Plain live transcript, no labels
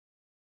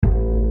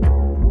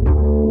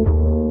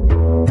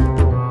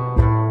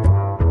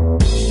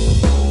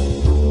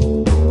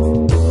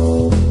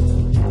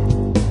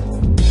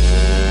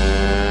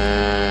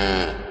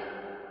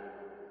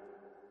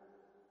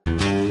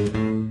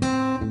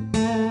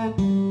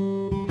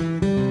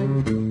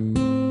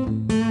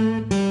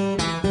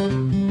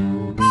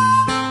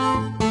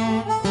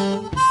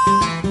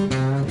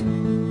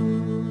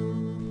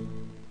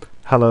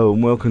Hello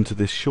and welcome to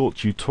this short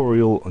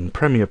tutorial on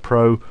Premiere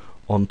Pro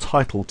on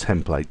title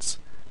templates,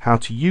 how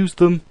to use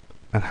them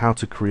and how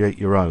to create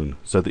your own,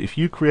 so that if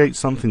you create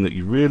something that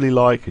you really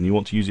like and you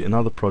want to use it in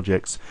other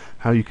projects,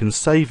 how you can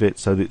save it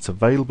so that it's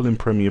available in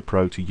Premiere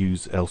Pro to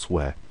use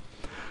elsewhere.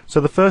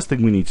 So the first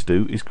thing we need to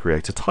do is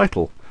create a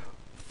title.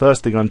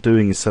 First thing I'm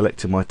doing is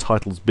selecting my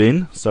titles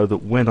bin so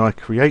that when I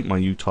create my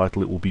new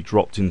title it will be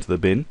dropped into the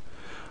bin.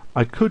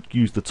 I could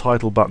use the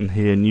title button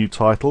here, new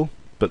title,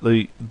 but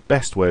the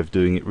best way of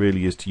doing it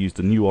really is to use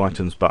the new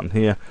items button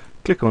here,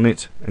 click on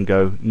it and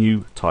go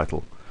new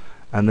title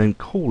and then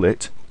call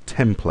it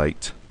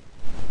template.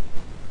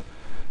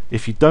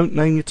 If you don't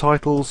name your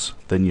titles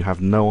then you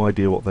have no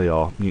idea what they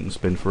are. You can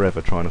spend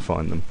forever trying to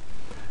find them.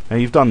 Now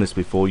you've done this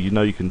before, you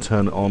know you can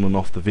turn it on and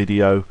off the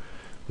video.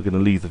 We're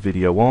going to leave the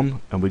video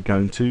on and we're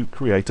going to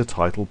create a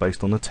title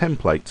based on a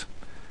template,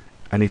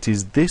 and it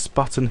is this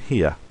button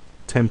here,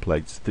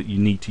 templates, that you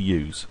need to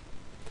use.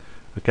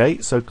 Okay,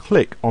 so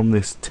click on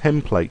this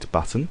template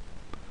button.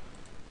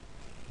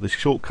 The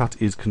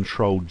shortcut is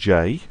Ctrl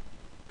J,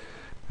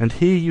 and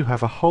here you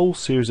have a whole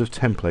series of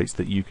templates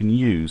that you can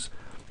use.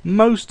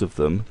 Most of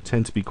them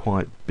tend to be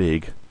quite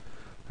big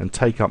and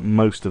take up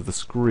most of the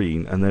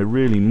screen, and they're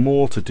really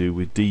more to do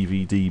with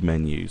DVD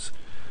menus.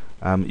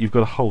 You've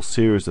got a whole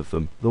series of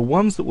them. The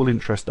ones that will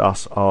interest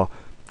us are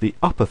the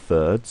upper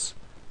thirds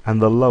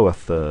and the lower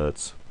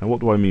thirds. Now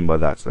what do I mean by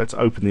that? So let's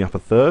open the upper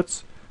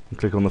thirds and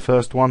click on the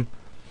first one.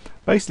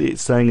 Basically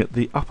it's saying at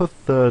the upper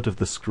third of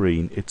the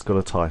screen it's got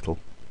a title.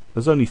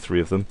 There's only 3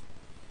 of them.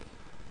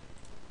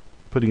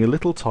 Putting a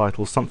little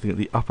title, something at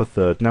the upper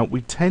third. Now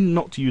we tend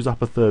not to use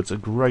upper thirds a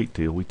great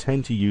deal, we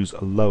tend to use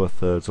lower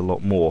thirds a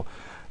lot more,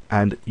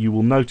 and you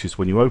will notice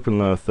when you open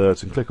lower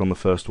thirds and click on the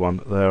first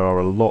one there are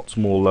a lot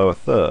more lower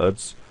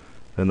thirds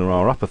than there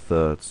are upper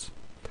thirds.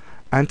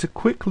 And to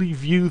quickly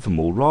view them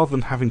all, rather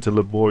than having to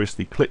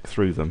laboriously click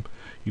through them,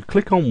 you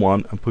click on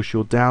one and push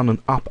your down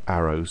and up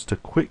arrows to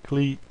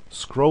quickly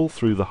scroll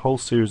through the whole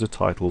series of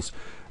titles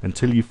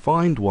until you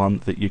find one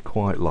that you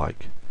quite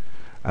like,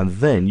 and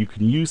then you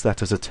can use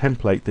that as a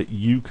template that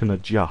you can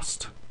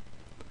adjust.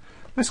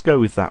 Let's go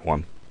with that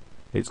one.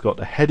 It's got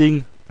a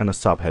heading and a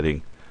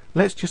subheading.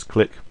 Let's just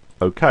click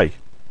OK,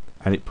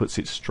 and it puts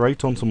it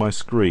straight onto my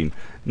screen.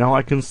 Now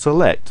I can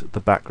select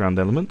the background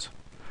element,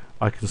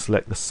 I can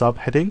select the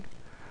subheading,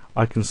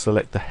 I can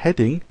select the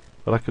heading,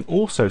 but I can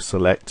also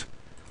select,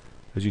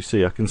 as you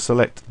see, I can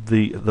select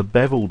the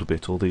beveled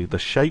bit, or the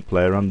shape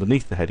layer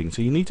underneath the heading.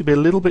 So you need to be a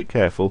little bit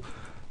careful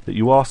that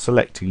you are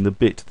selecting the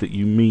bit that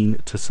you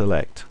mean to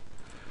select.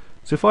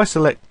 So if I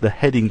select the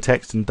heading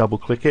text and double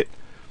click it,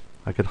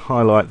 I can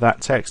highlight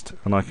that text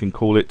and I can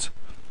call it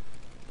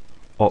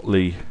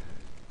Otley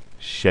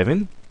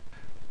Shevin,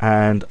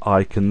 and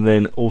I can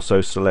then also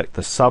select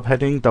the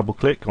subheading, double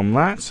click on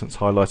that, it's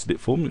highlighted it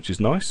for me, which is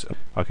nice.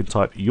 I can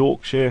type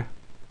Yorkshire,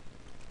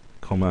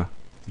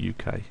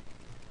 UK.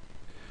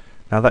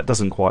 Now that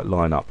doesn't quite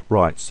line up.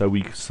 Right, so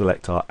we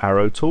select our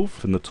arrow tool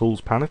from the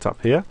tools palette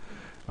up here,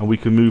 and we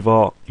can move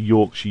our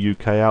Yorkshire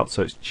UK out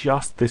so it's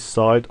just this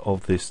side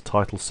of this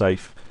title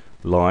safe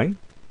line.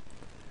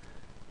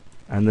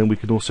 And then we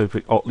can also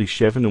pick Otley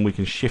Shevin and we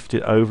can shift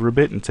it over a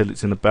bit until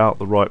it's in about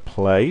the right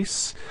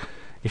place.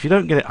 If you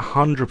don't get it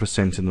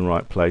 100% in the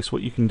right place,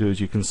 what you can do is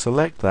you can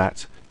select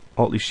that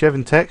Otley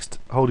Shevin text,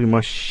 holding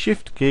my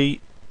shift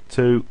key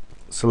to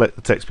select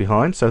the text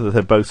behind so that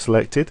they're both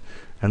selected,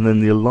 and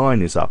then the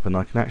align is up and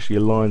I can actually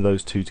align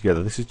those two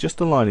together. This is just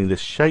aligning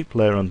this shape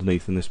layer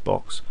underneath in this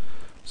box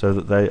so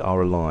that they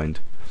are aligned.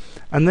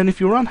 And then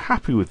if you're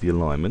unhappy with the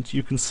alignment,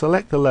 you can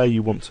select the layer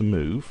you want to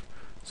move.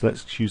 So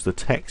let's choose the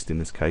text in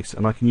this case,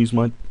 and I can use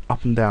my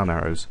up and down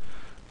arrows.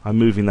 I'm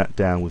moving that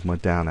down with my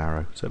down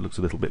arrow so it looks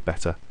a little bit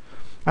better.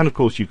 And of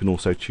course you can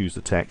also choose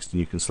the text, and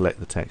you can select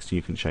the text and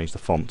you can change the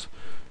font.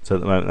 So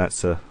at the moment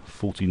that's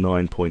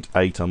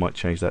 49.8, I might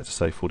change that to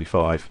say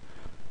 45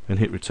 and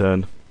hit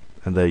return,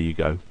 and there you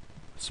go,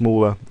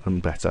 smaller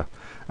and better.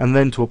 And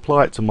then to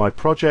apply it to my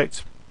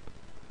project,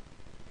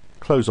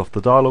 close off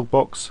the dialog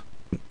box,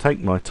 take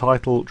my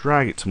title,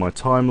 drag it to my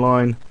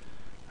timeline,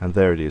 and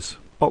there it is,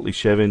 Otley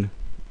Shevin,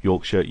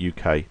 Yorkshire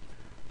UK.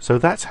 So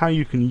that's how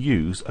you can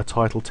use a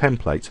title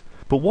template.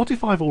 But what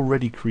if I've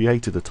already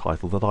created a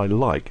title that I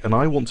like and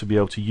I want to be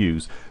able to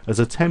use as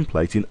a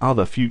template in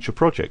other future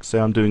projects? Say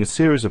I'm doing a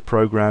series of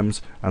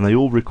programs and they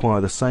all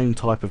require the same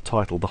type of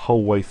title the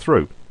whole way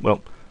through.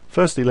 Well,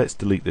 firstly let's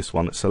delete this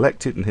one. Let's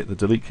select it and hit the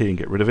delete key and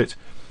get rid of it.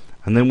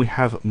 And then we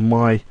have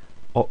my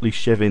Otley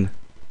Shevin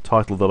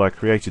title that I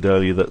created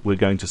earlier that we're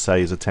going to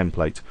say is a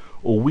template,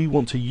 or we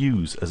want to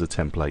use as a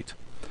template.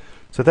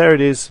 So there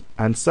it is,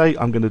 and say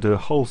I'm going to do a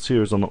whole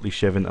series on Otley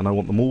Shevin and I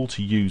want them all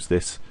to use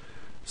this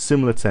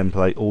similar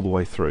template all the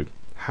way through.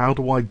 How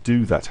do I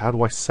do that? How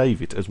do I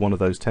save it as one of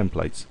those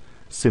templates?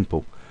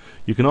 Simple.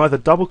 You can either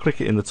double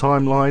click it in the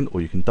timeline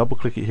or you can double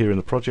click it here in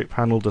the project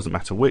panel, doesn't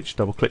matter which.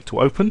 Double click to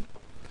open,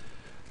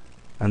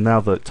 and now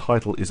the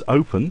title is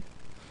open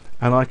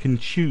and I can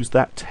choose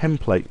that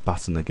template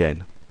button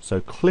again. So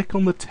click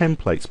on the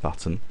templates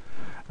button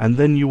and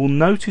then you will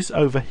notice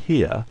over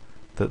here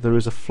that there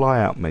is a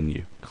flyout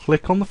menu.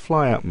 Click on the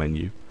flyout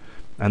menu,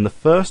 and the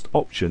first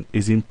option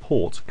is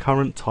import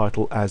current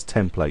title as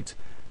template.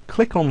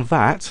 Click on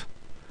that,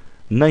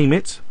 name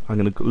it, I'm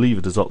going to leave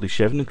it as Otley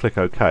Shevin and click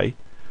OK,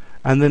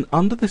 and then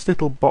under this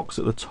little box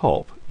at the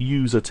top,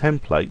 user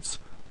templates,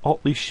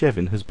 Otley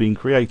Shevin has been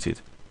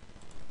created.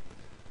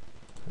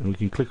 And we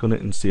can click on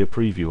it and see a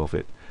preview of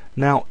it.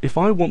 Now if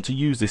I want to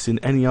use this in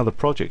any other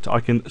project, I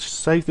can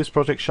save this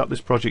project, shut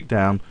this project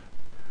down,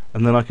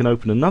 and then I can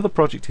open another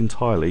project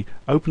entirely,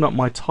 open up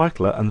my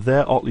titler, and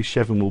there Otley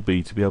Shevin will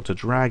be to be able to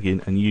drag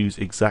in and use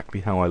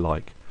exactly how I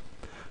like.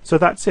 So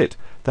that's it.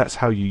 That's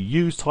how you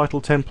use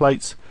title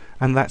templates,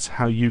 and that's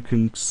how you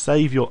can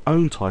save your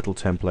own title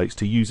templates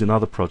to use in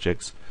other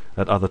projects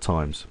at other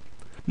times.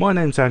 My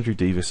name's Andrew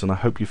Davis, and I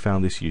hope you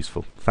found this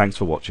useful. Thanks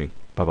for watching.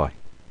 Bye bye.